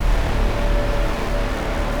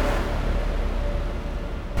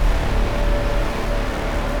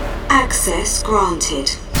Access granted.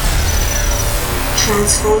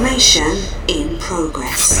 Transformation in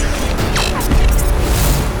progress.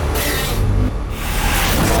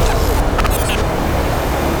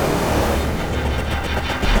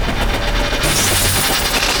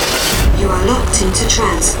 You are locked into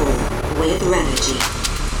TranceForm with RELEJI.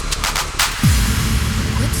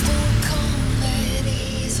 Words don't come that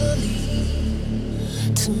easily.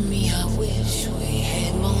 To me, I wish we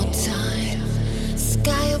had more time.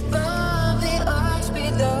 Sky above, the earth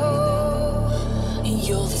below.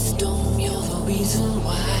 You're the storm, you're the reason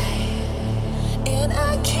why. And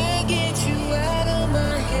I can't get you out of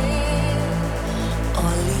my head,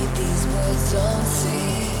 or leave these words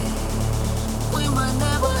unsaid. We might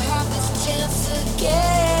never have this chance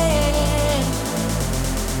again.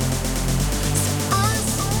 So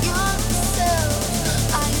ask yourself,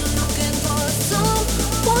 are you looking for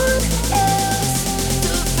someone else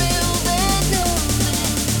to feel that loneliness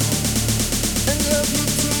and help you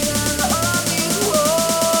tear down all these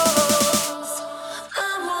walls? I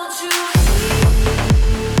want you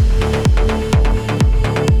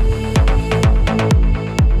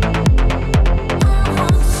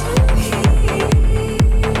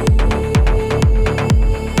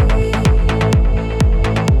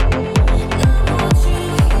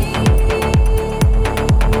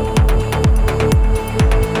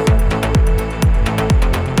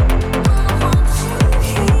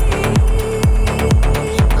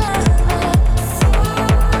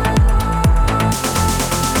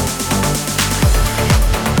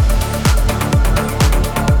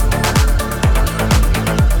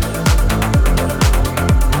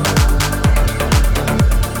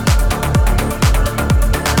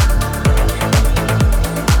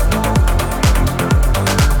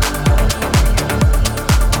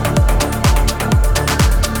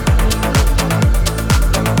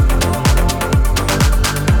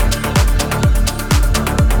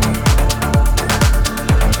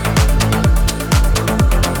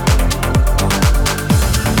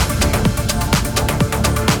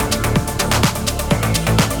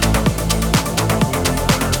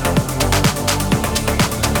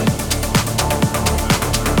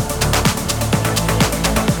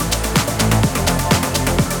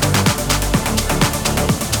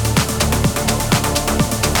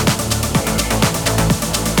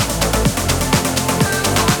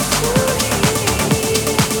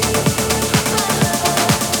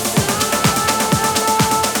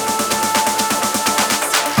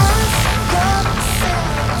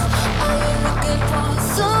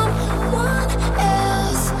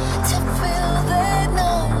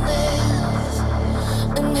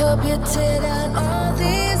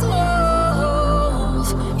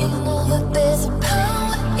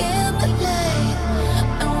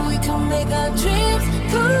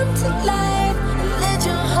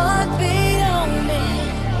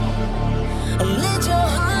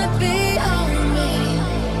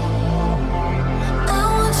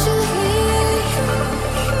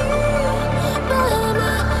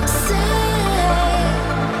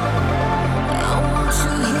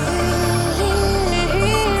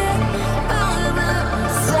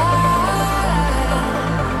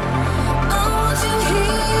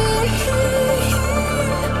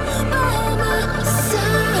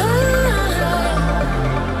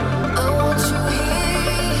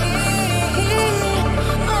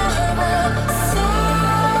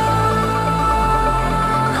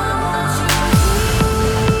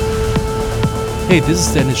Hey, this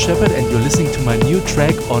is Dennis Sheperd and you're listening to my new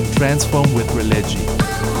track on TranceForm with RELEJI.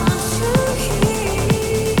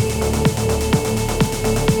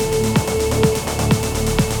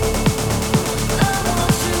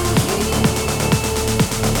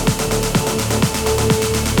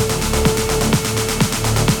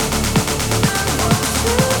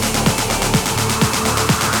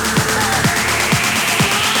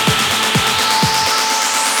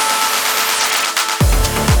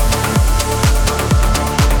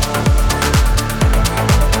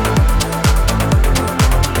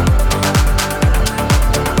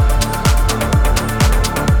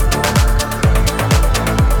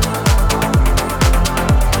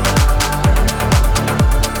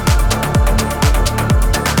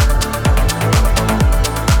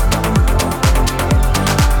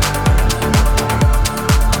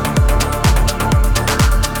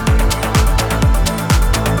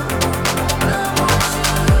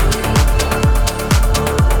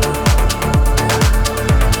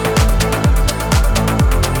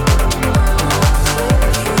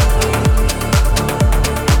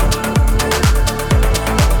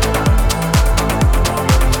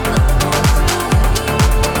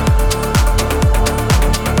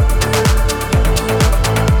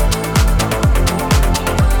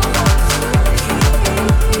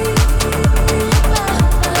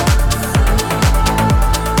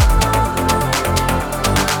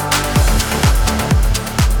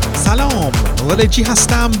 رلجی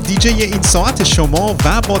هستم، دیجی این ساعت شما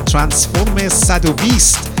و با ترانسفورم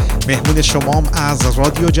 120 مهمون شمام از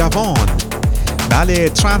رادیو جوان. بله،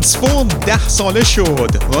 ترانسفورم 10 ساله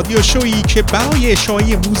شد، رادیو شویی که برای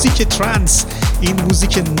اشاعه موزیک ترانس، این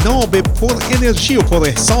موزیک ناب پر انرژی و پر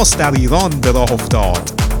احساس در ایران به راه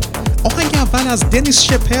افتاد. آهنگ اول از دنیس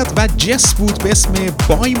شپرد و جس بود به اسم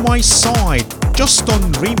بای مای ساید،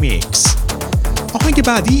 جاستون ریمیکس. آهنگ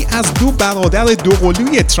بعدی از دو برادر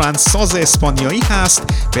دوقلوی ترانس ساز اسپانیایی هست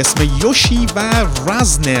به اسم یوشی و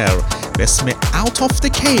رازنر به اسم Out of the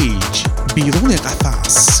Cage، بیرون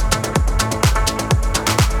قفس.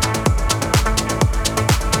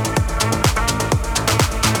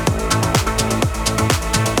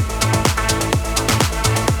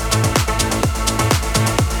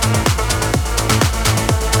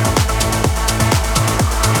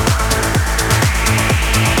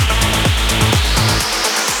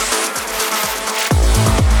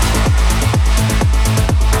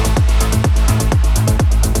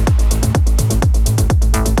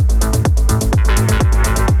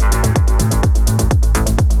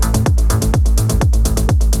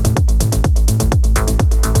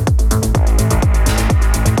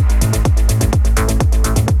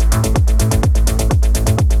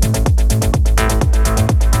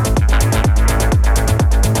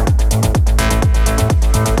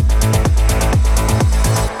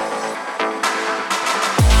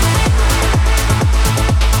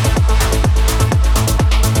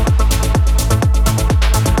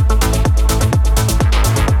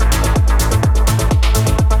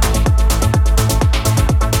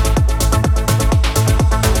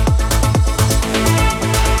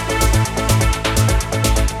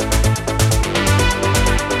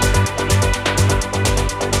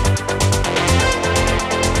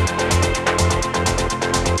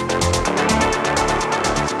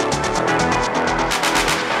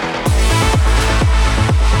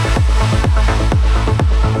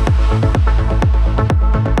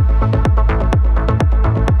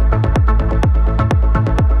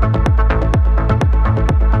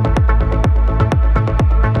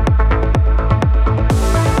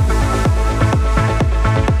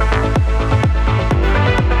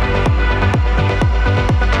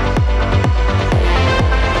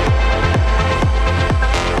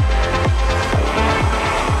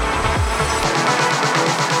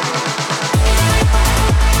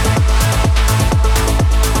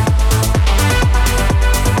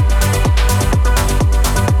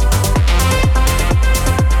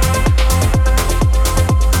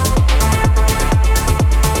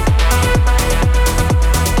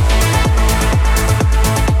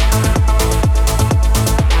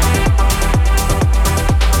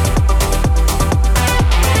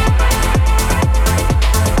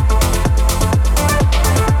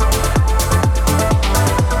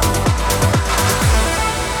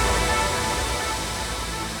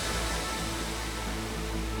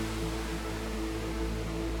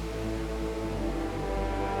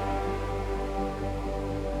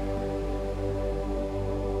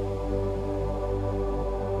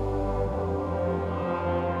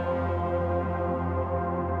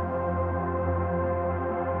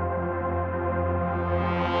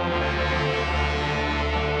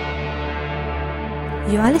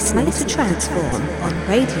 You are listening to TranceForm on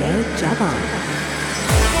Radio Javan.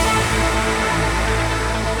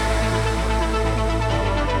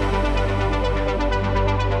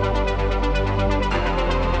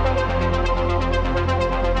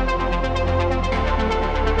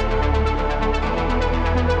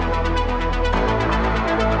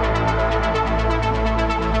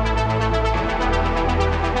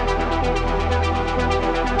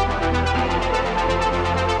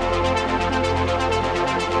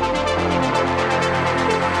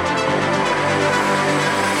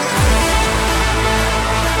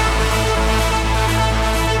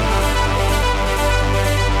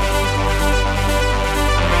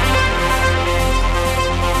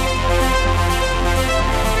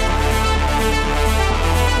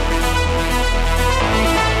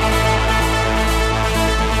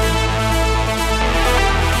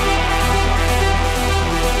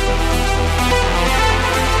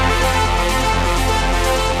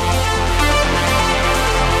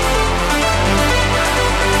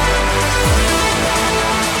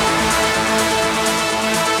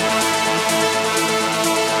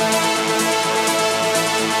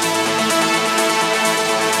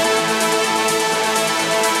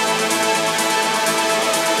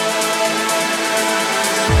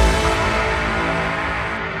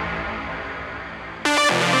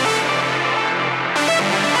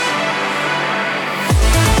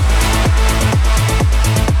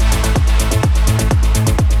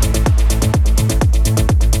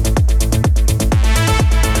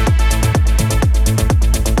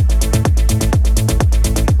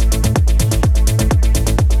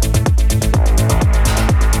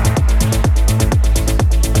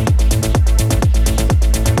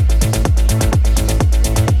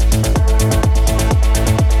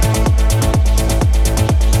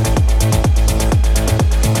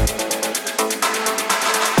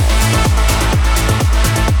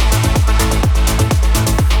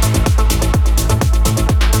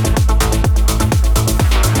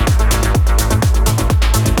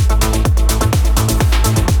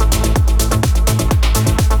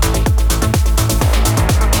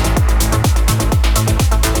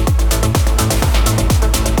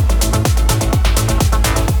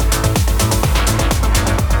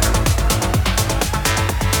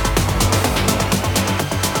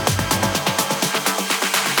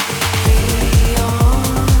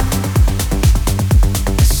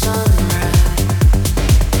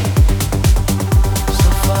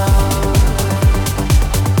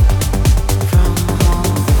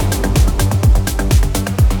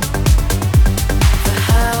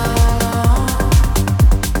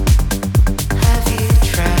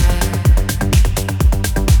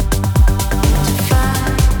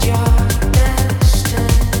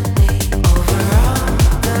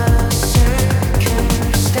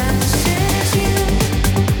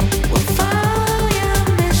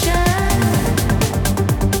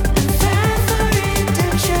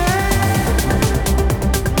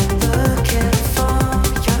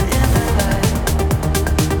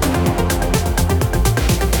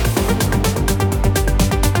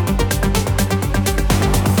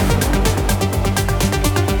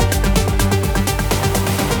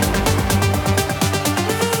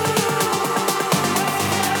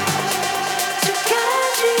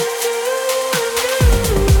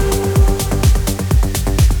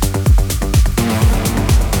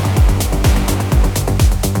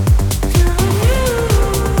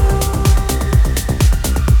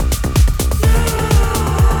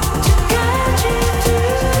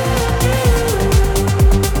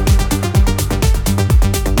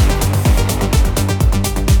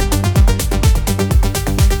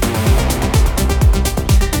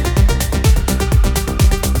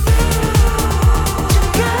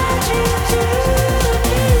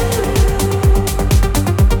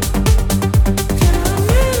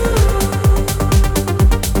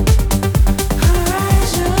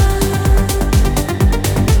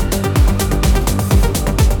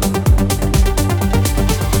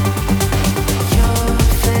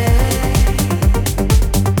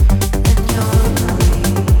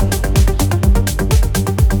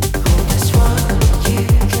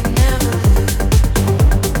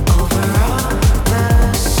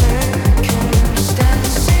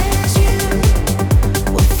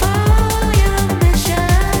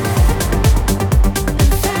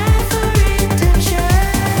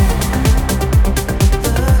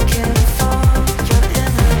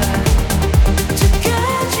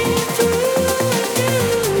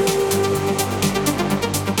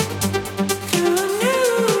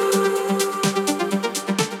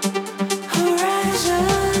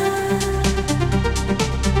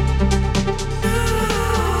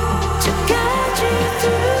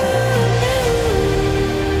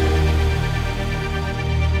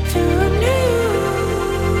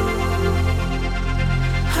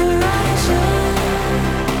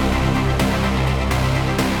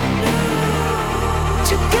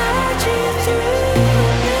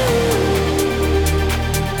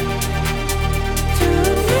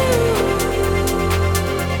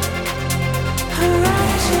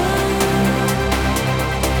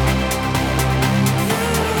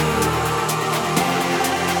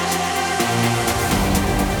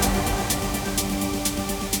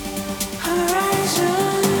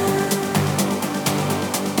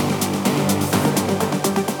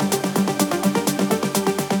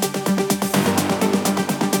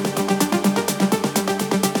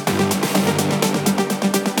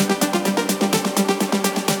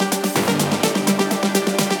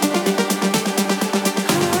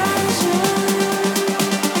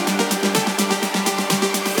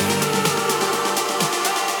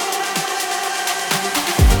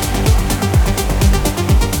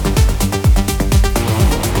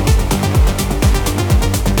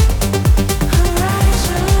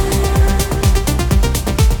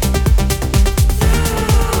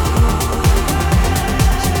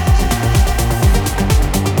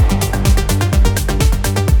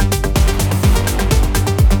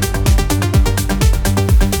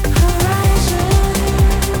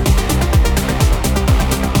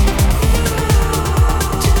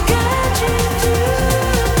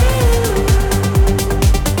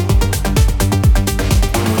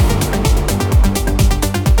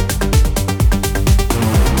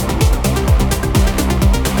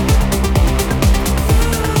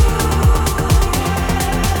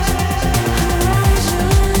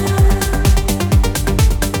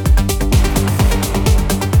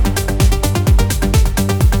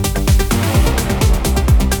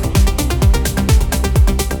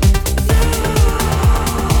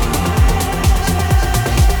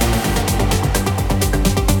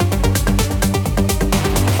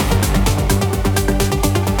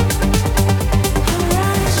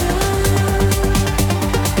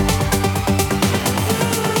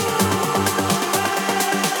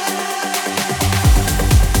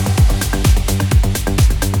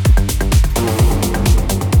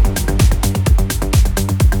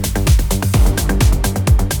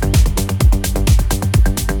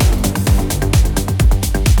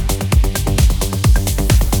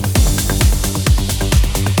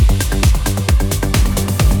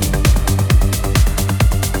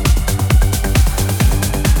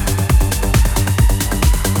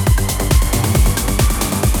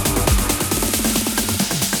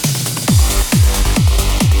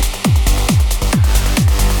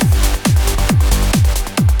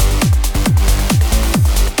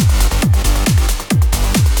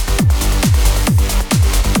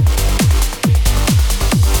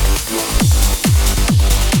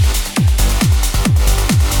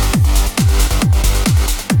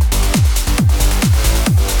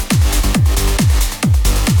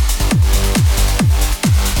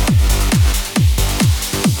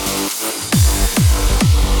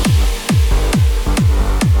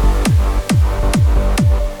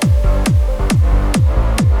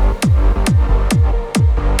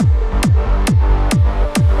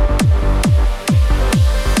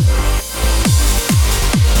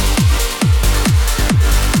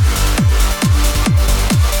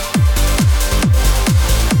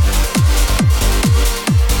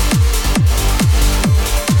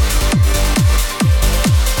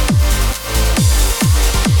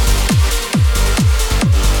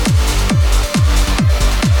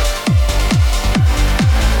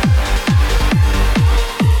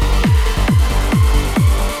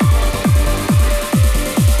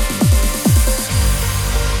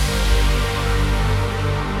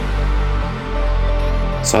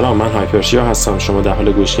 سلام، من هایپرشیا هستم. شما در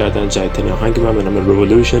حال گوش کردن جدیدترین آهنگ من به نام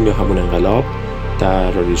رولوشن یا همون انقلاب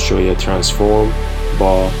در رادیو شوی ترانسفورم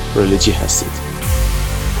با رلجی هستید.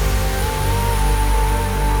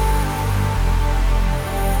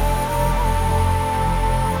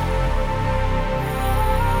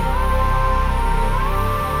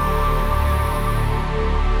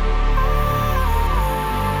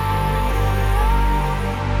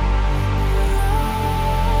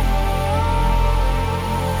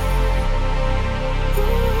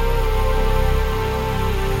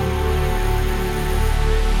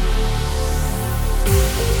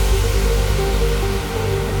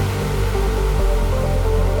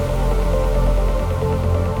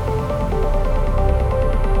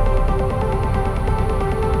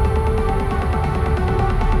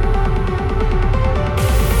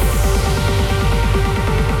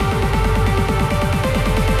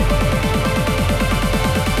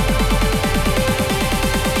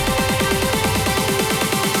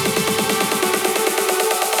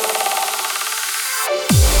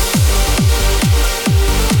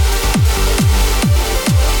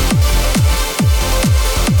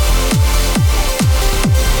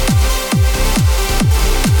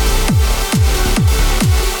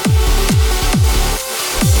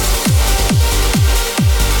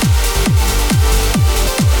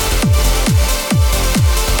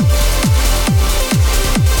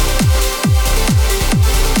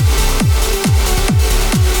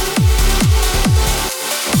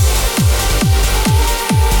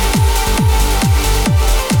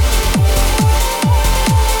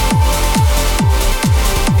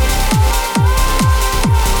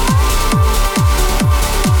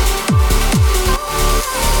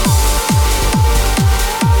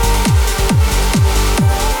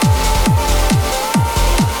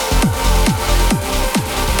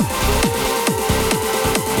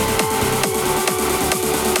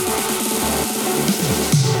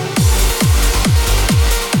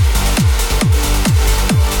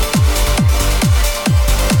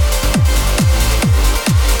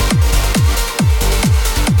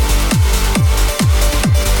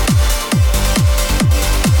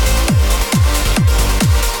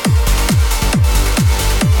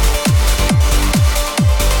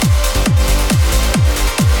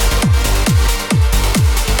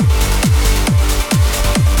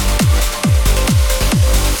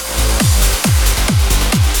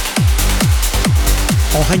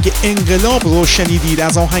 آهنگ انقلاب رو شنیدید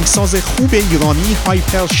از آهنگساز خوب ایرانی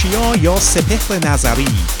هایپرشیا یا سپهر نظری.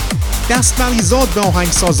 دستمریزاد به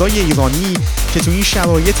آهنگسازای ایرانی که تو این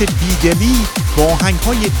شرایط بیدلی با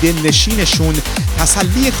آهنگهای دلنشینشون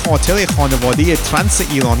تسلی خاطر خانواده ترنس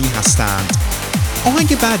ایرانی هستند.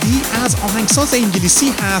 آهنگ بعدی از آهنگساز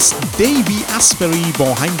انگلیسی هست دیوی اسپری با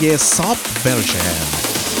آهنگ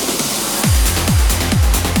سابورژن.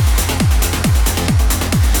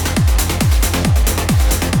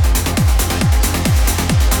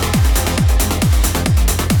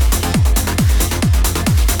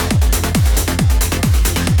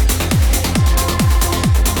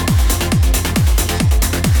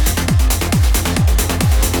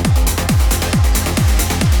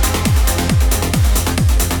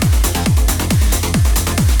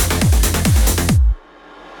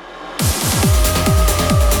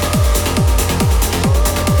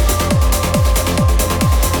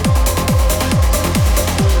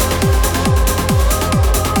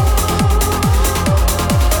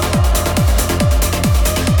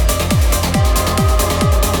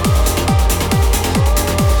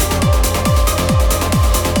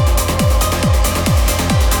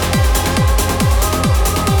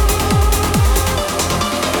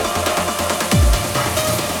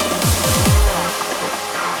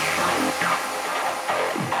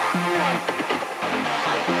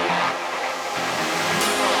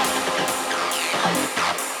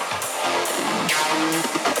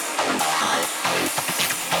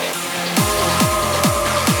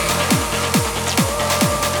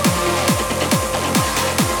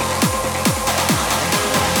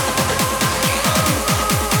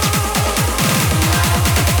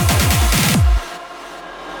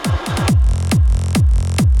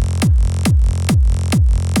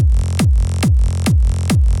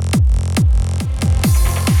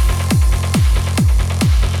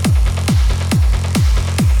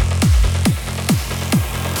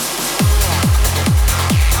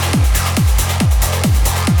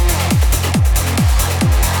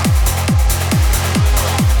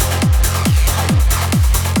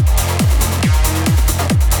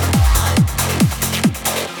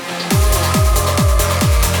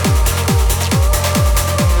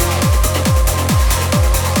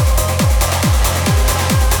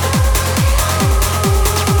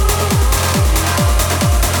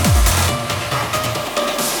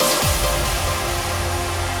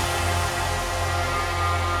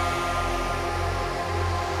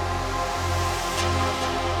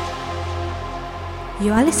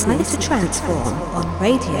 You are listening to TranceForm on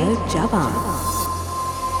Radio Javan.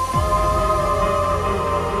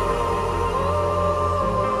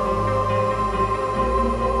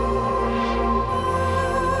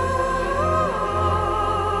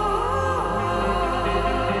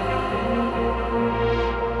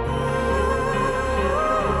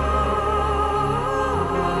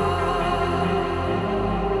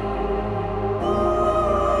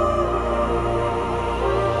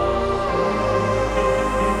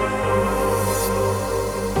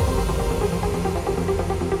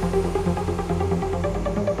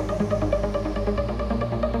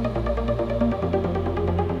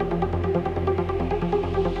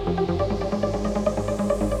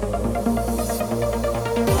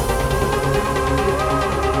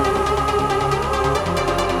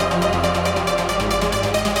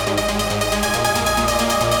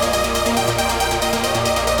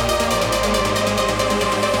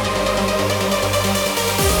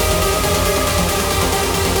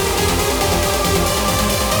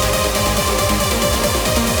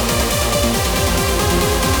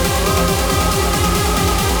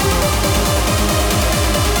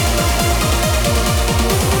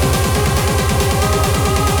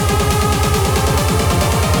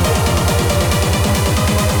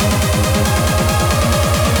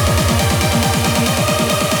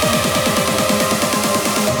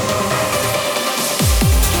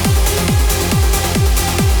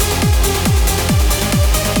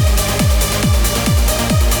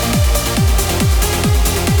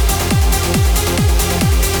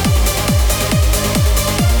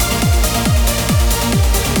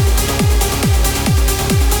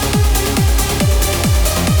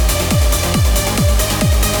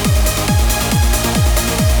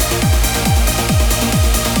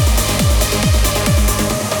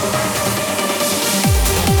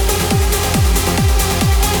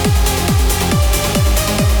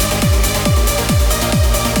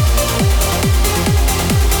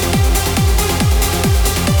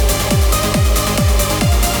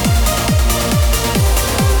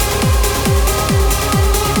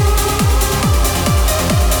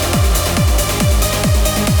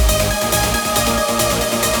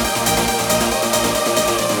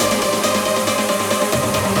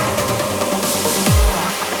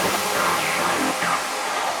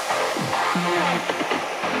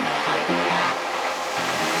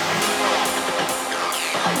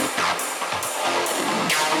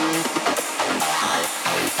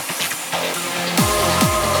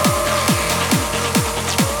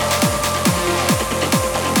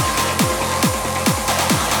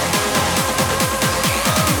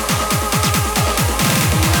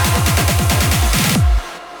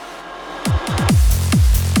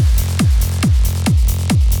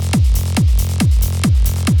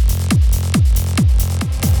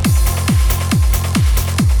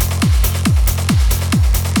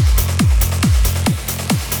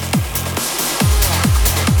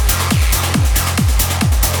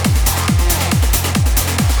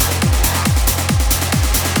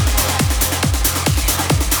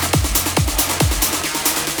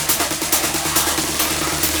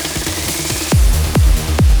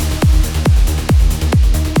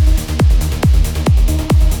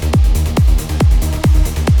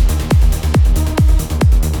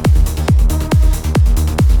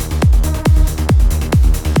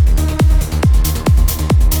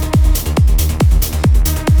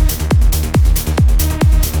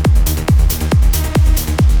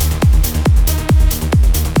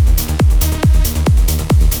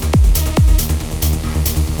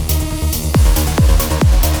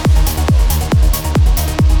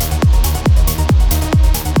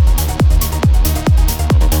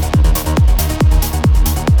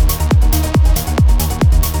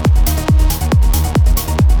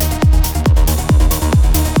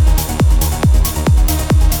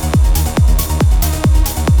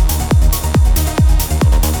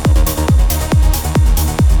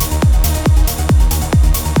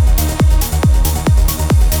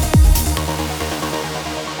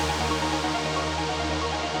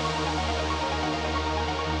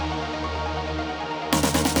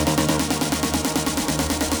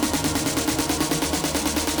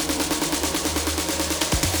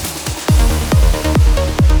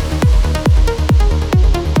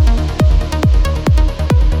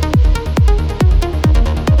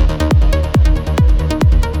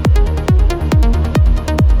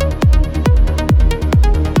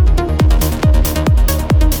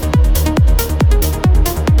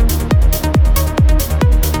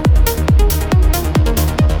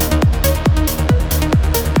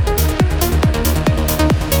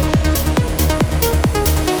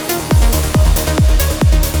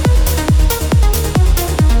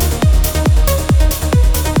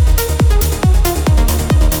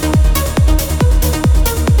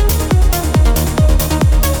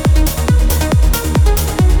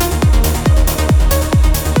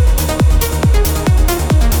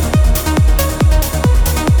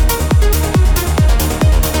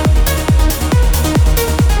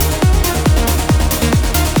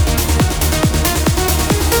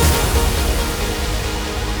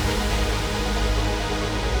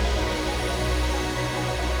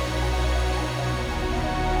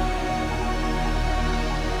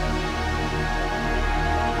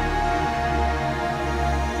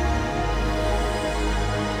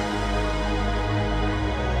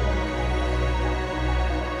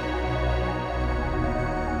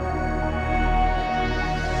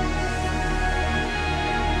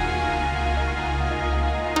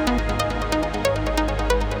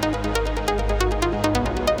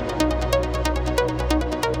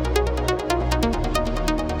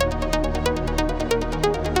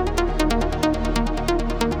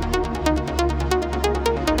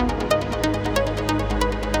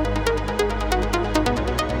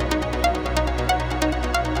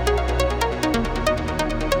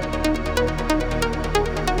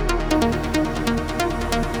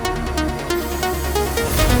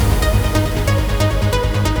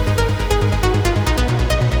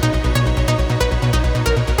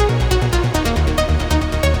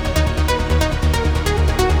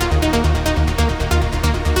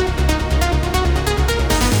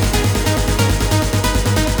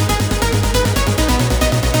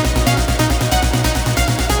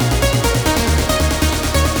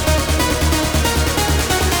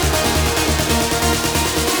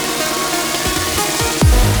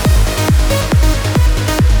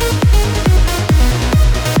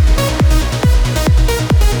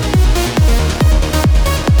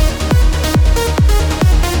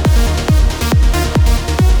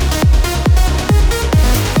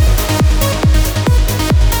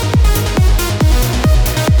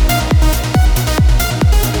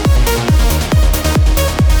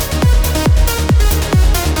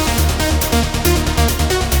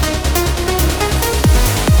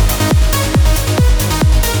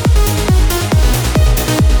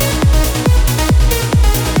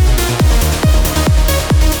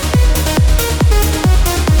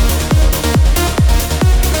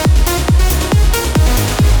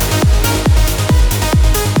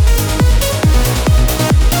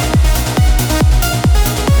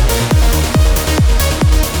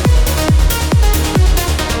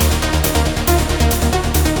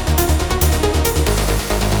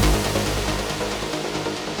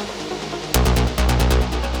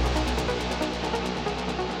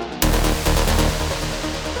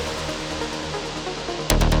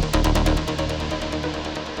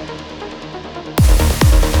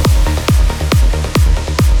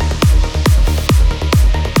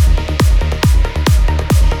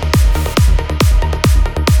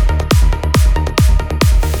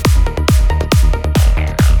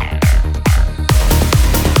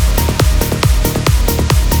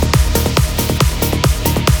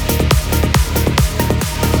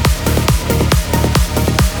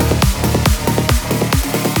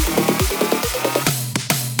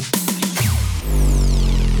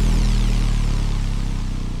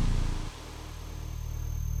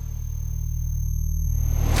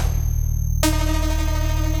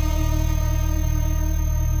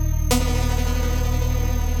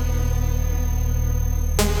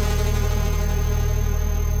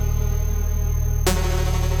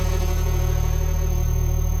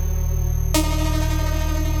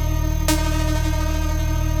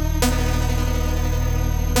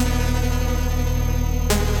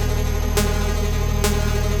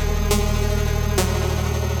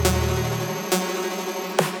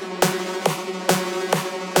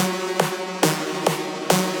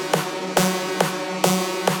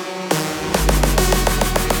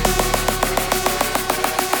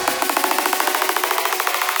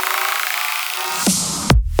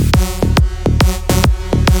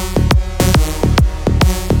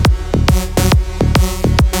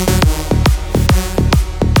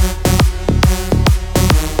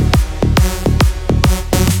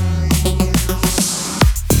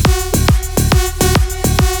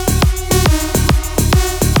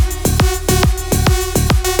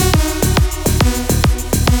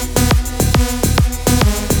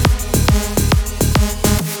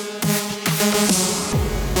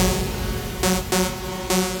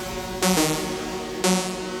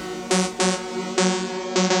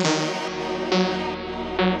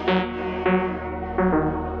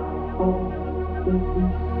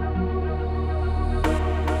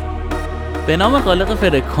 به نام خالق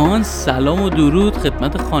فرکانس، سلام و درود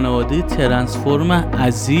خدمت خانواده ترنسفورم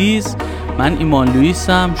عزیز. من ایمان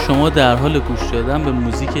لوئیسم. شما در حال گوش دادن به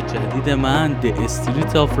موزیک جدید من The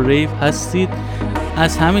Street of Rave هستید.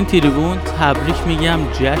 از همین تریبون تبریک میگم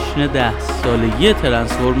جشن 10 سالگی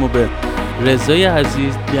ترنسفورم رو به رضای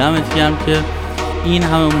عزیز. دمت گرم که این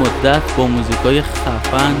همه مدت با موزیکای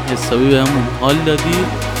خفن حسابی بهمون حال دادید.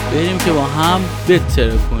 بریم که با هم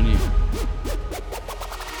بتره کنیم.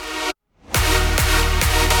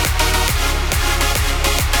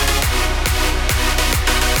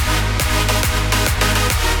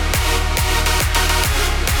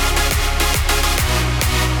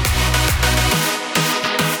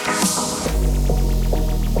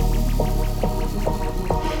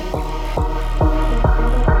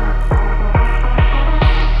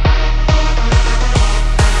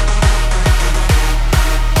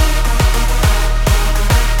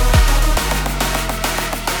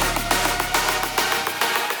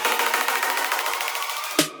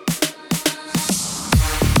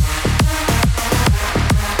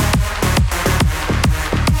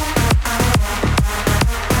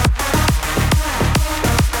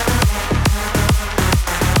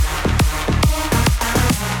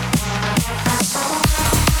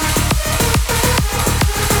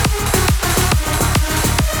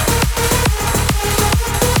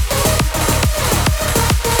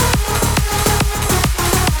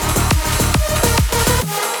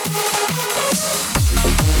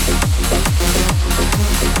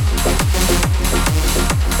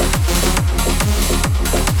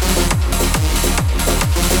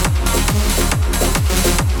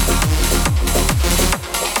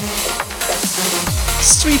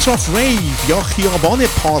 Street of Rave یا خیابان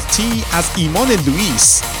پارتی از ایمان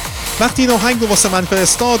لوئیس. وقتی این آهنگ رو واسه من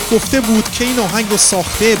فرستاد گفته بود که این آهنگ رو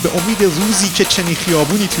ساخته به امید روزی که چنین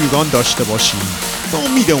خیابونی تو ایران داشته باشیم، به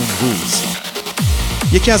امید اون روز.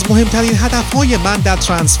 یکی از مهمترین هدفهای من در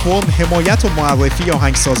ترانسفورم حمایت و معرفی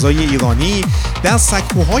آهنگسازای ایرانی در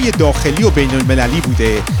سکوهای داخلی و بین المللی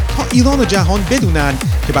بوده تا ایران و جهان بدونن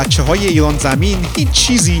که بچه‌های ایران زمین هیچ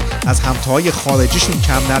چیزی از همتاهای خارجیشون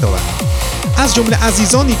کم ندارن. از جمله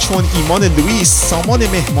عزیزانی چون ایمان لوئیس، سامان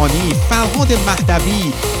مهمانی، فرهاد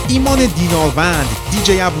مهدوی، ایمان دیناروند،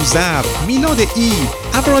 دیجی ابوذر، میلاد ای،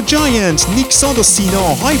 ابرا جاینت، نیکساد و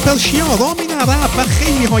سینا، هایپرشیا، رامین عرب و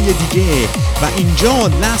خیلی های دیگه. و اینجا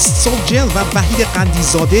لاست سولجر و وحید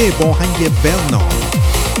غندیزاده با آهنگ ورنال.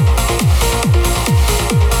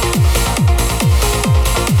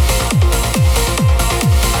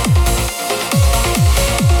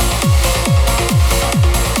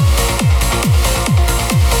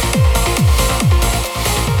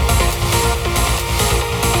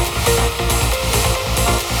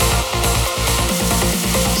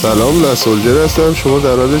 سلام، لسولجر هستم. شما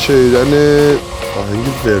در حال شنیدن آهنگ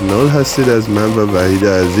ورنال هستید از من و وحید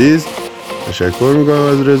عزیز. تشکر میکنم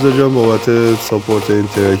از رضا جان بابت ساپورت این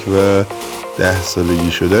ترک و 10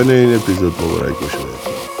 سالگی شدن این اپیزود. مبارک باشه.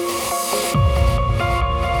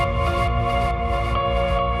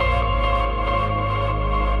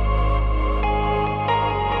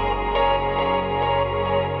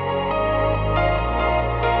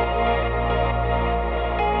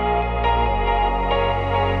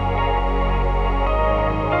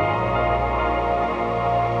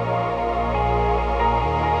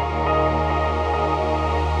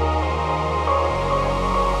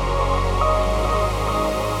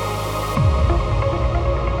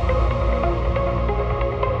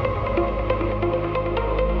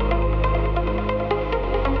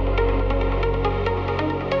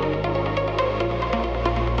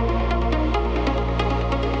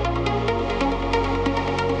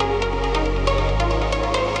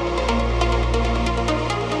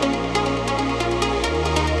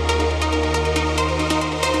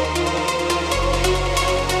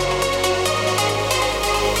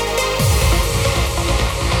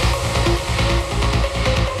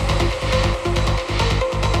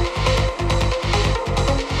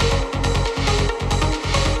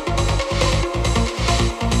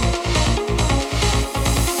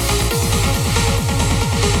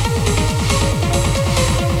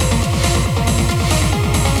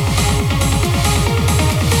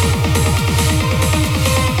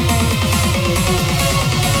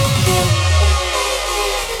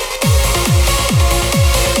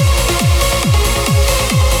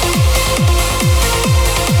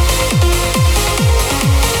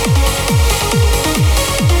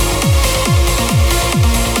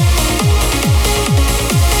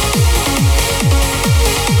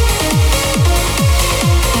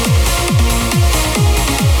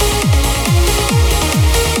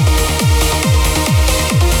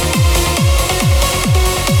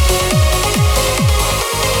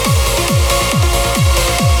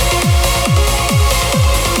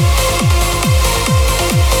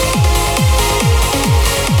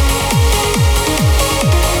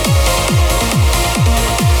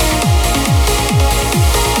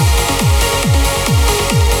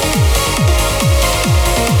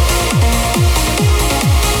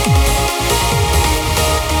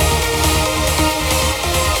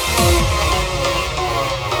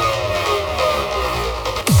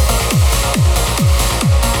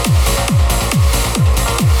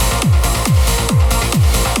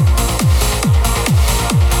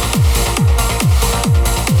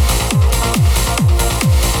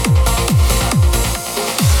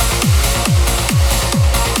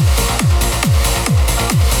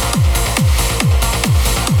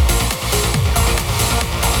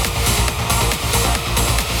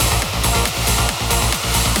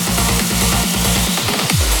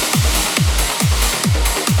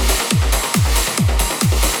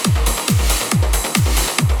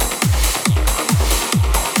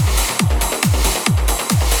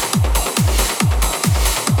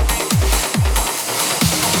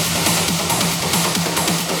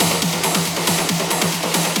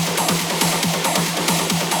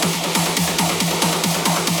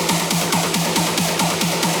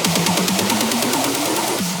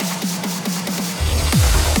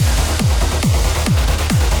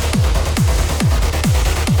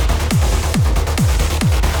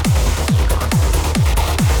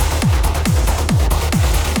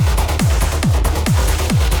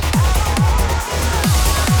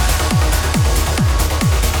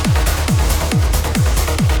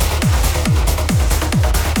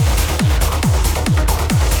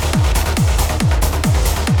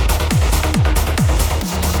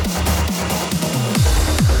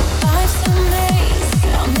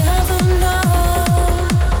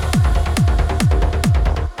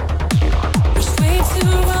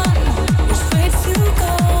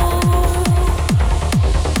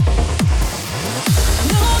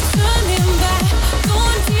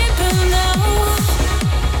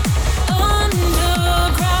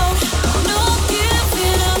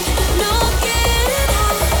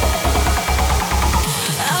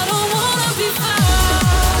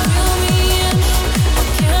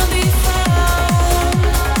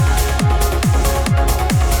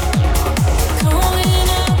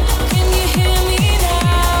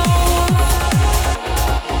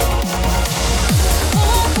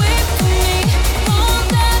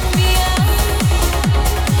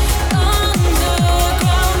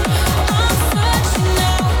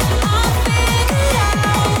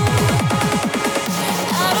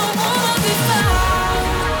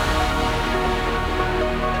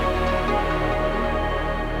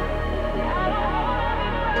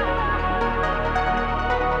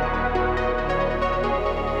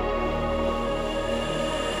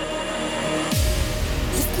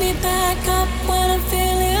 me back up when I'm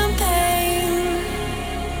feeling pain.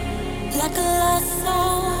 Like a lost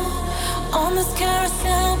soul on this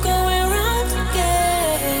carousel going round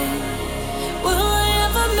again. Will I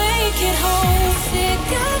ever make it home? Sick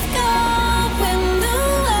of going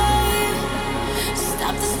away.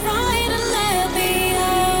 Stop this ride and let me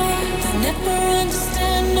out. They'll never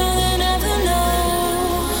understand, no, they'll never know.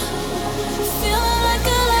 Feeling like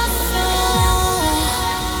a lost soul.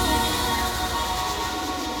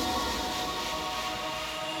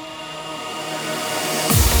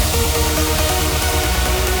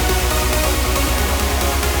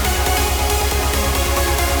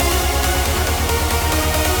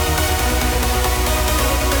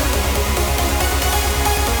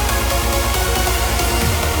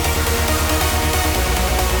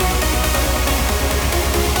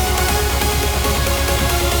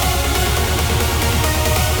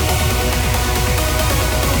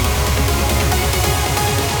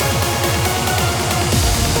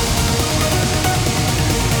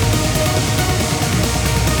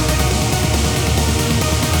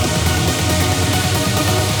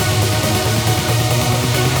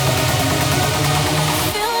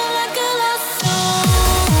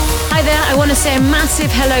 I want to say a massive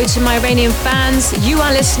hello to my Iranian fans. You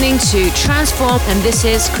are listening to TranceForm and this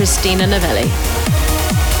is Christina Novelli.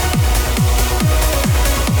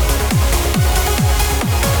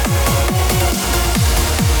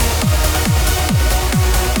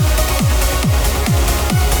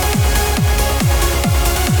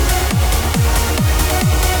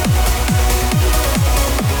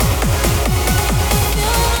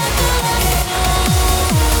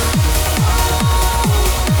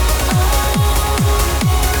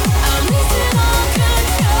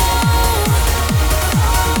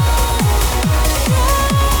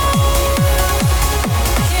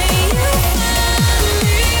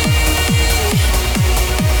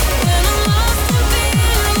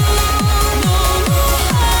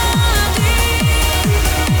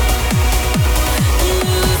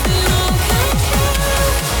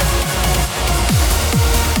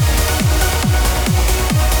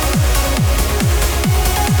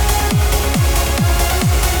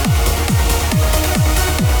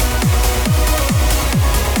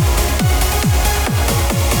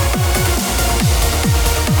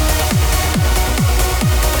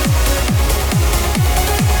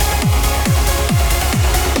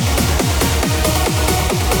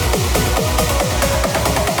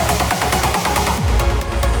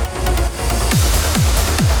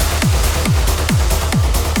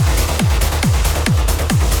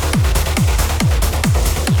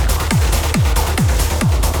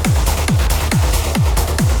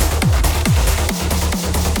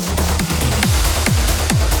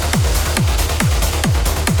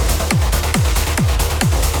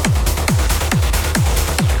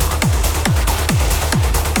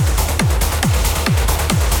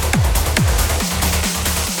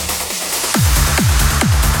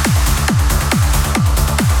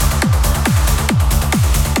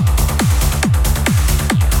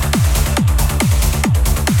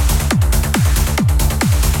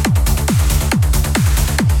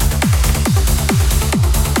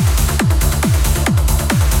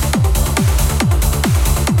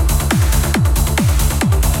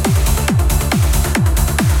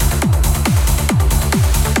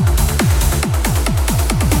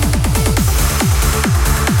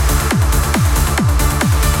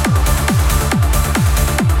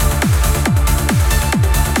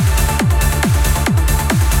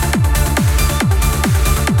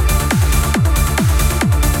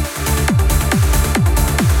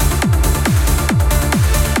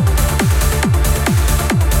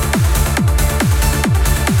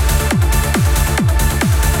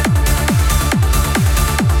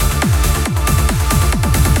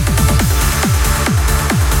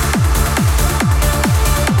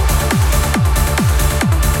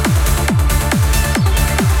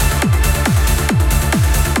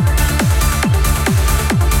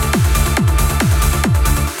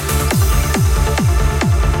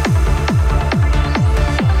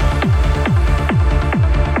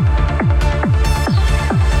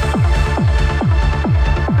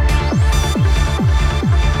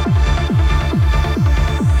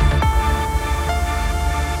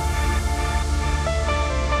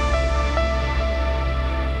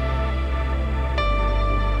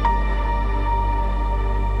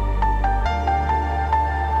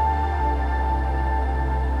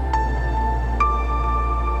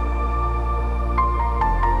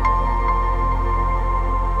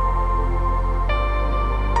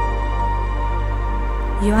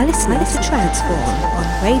 You are listening to TranceForm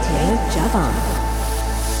on Radio Javan.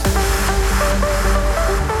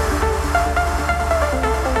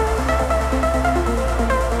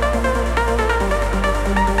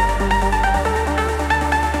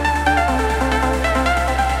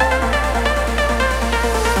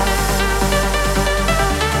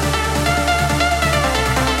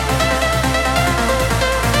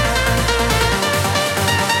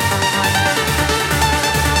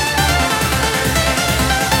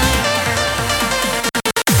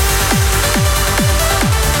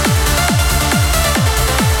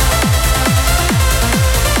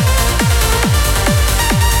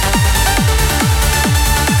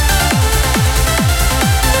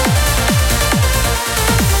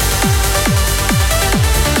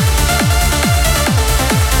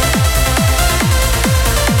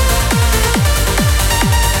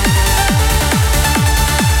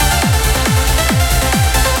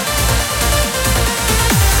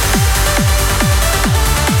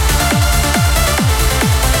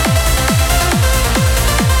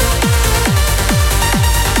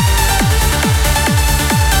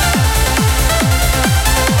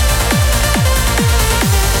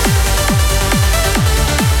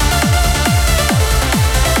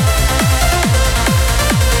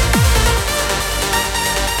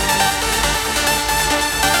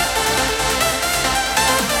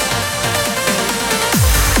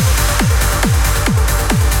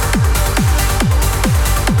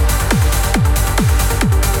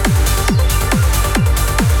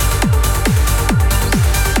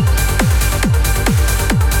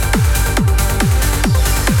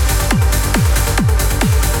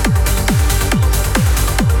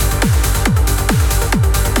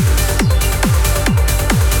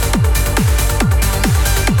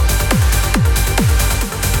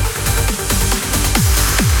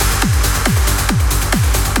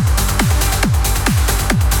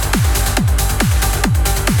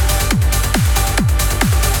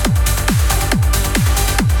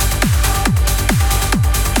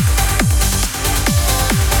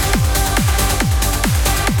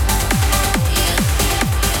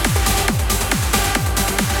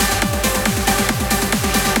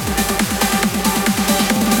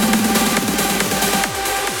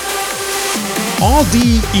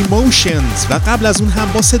 A.R.D.I Emotions و قبل از اون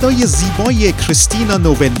هم با صدای زیبای کریستینا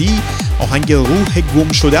نوولی آهنگ روح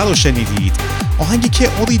گم شده رو شنیدید. آهنگی که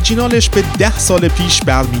اوریجینالش به 10 سال پیش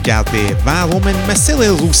برمیگرده و رومن مسل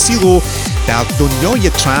روسی رو در دنیای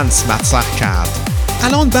ترانس مطرح کرد.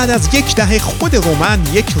 الان بعد از 1 دهه خود رومن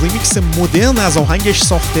یک ریمیکس مدرن از آهنگش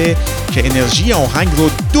ساخته که انرژی آهنگ رو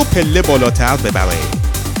 2 پله بالاتر ببره.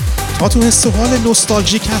 تا تو حس و حال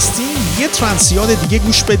نوستالژیک هستیم یه ترانسیاد دیگه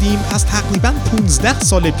گوش بدیم از تقریباً 15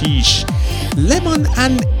 سال پیش. لمون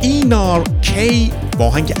ان اینار کی با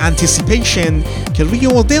آهنگ انتیسیپیشن که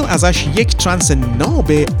ریوردر ازش یک ترانس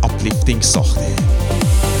ناب اپلیفتینگ ساخته.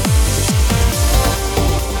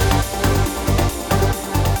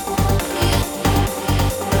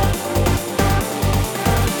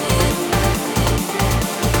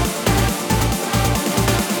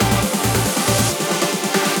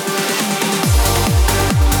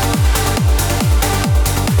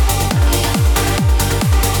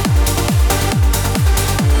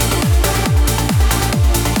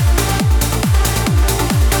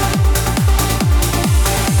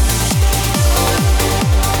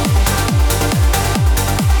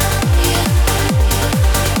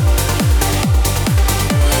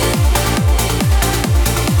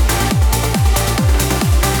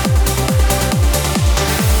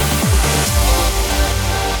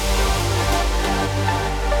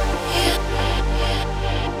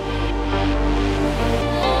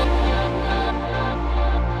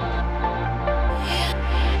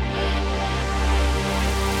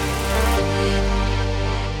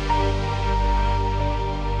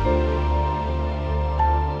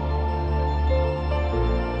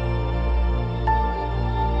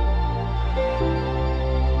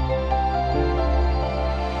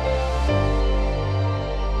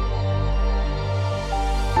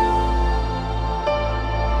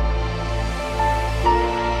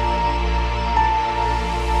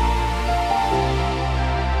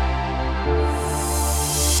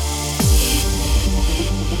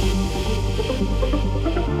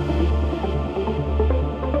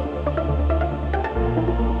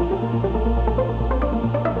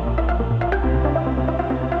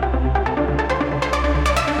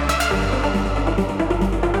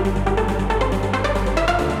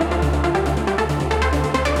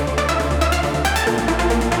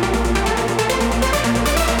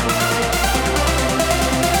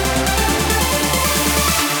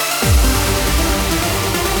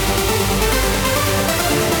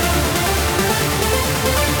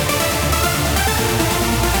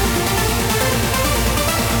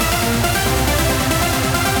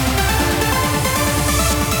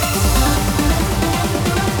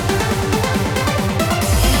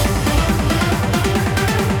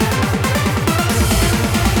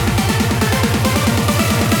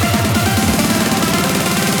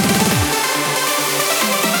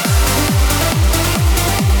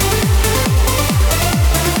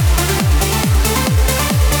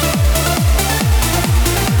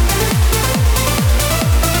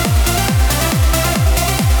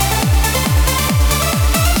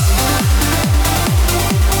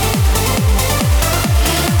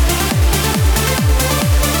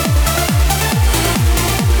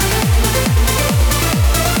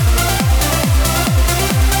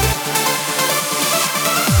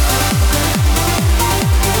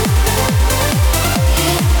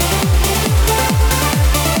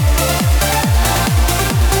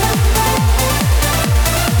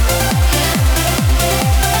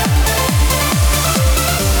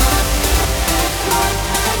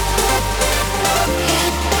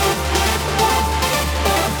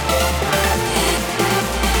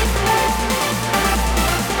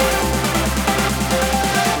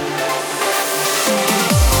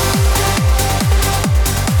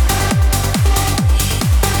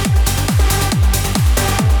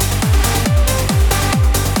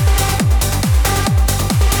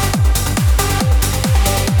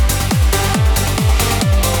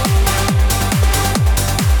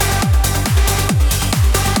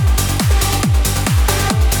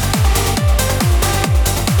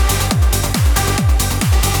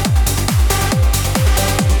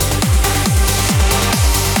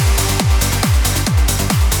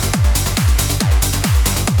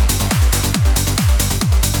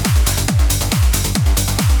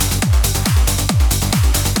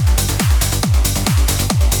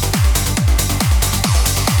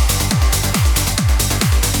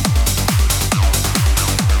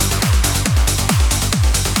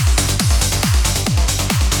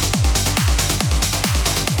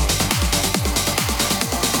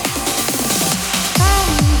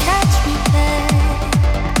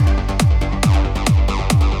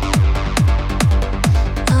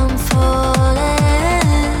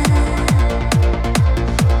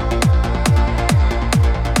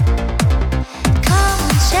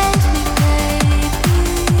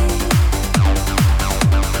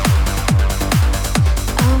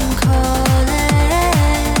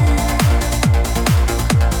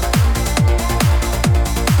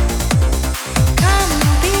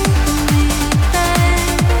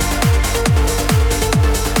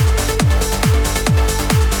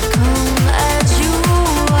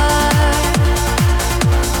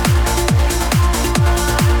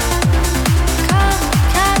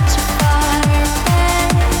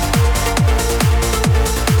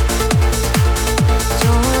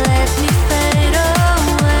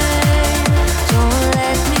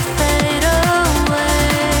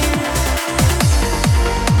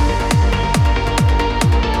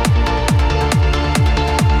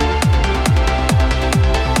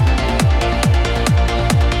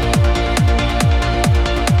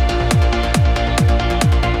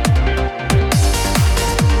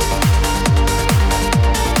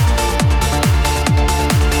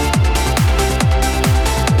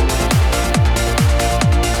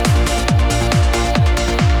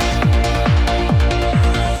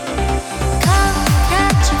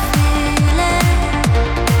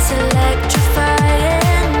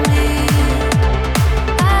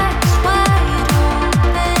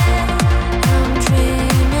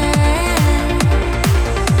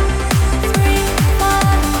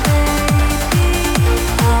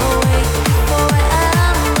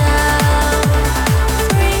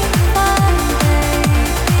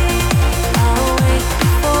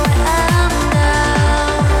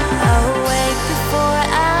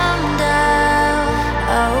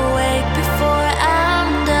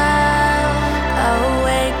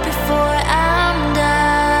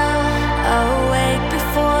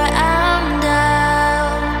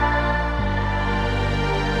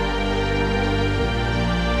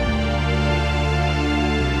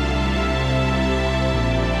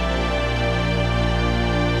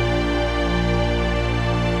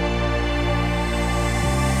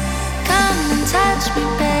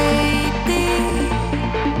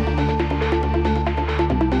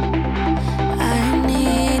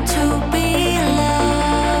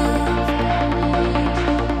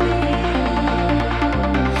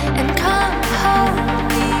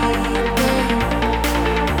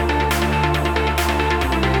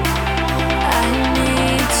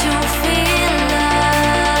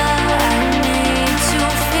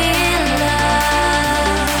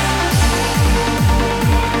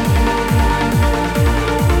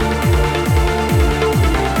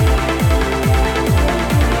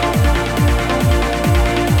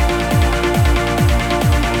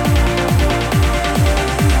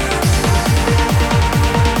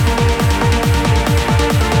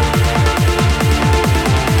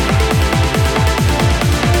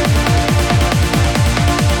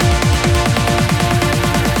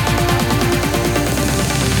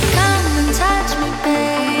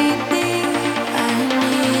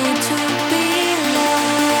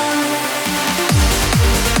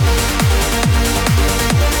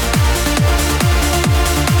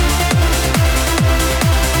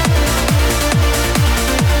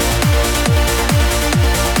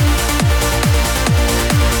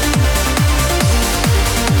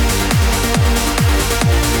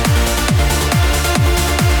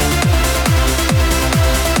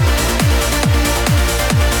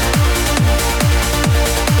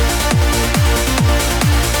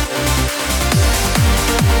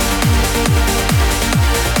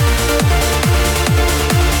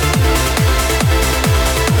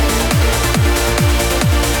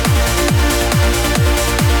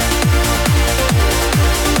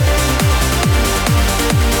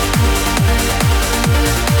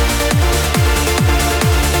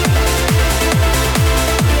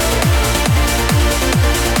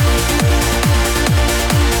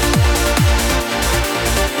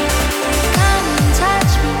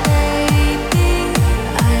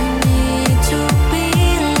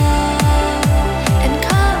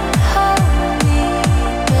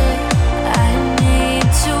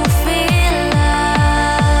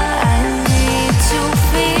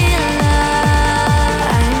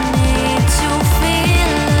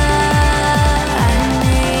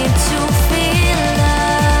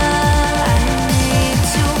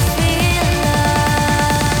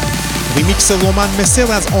 مثل رومن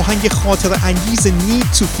مصر از آهنگ خاطر انگیز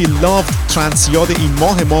Need to Feel Loved ترانس یاد این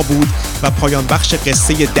ماه ما بود و پایان بخش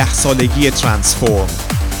قصه 10 سالگی ترانسفورم.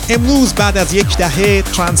 امروز بعد از یک دهه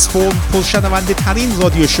ترانسفورم پرشنونده ترین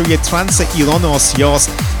رادیو شوی ترانس ایران آسیاست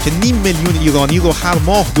که 500,000 ایرانی رو هر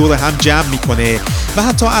ماه دور هم جمع میکنه و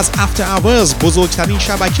حتی از افتر اورز بزرگترین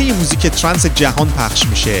شبکه موزیک ترانس جهان پخش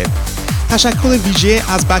میشه. تشکر ویژه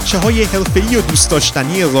از بچه‌های حرفه‌ای و دوست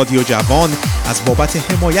داشتنی رادیو جوان از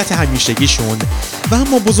بابت حمایت همیشگیشون و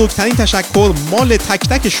اما بزرگترین تشکر مال تک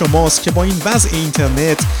تک شماست که با این وضع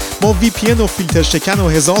اینترنت با VPN و فیلتر شکن و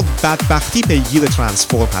هزار بدبختی پیگیر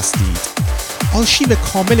ترانسفورم هستید. آرشیو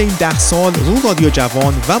کامل این 10 سال رو رادیو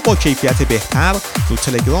جوان و با کیفیت بهتر رو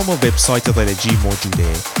تلگرام و وبسایت رلجی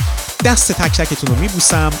موجوده. دست تک تکتون رو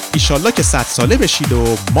میبوسم، ایشالله که 100 ساله بشید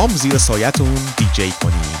و مام زیر سایتون دیجی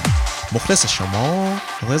کنیم. مخلص شما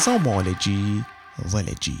رضا معالجی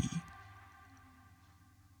رلجی.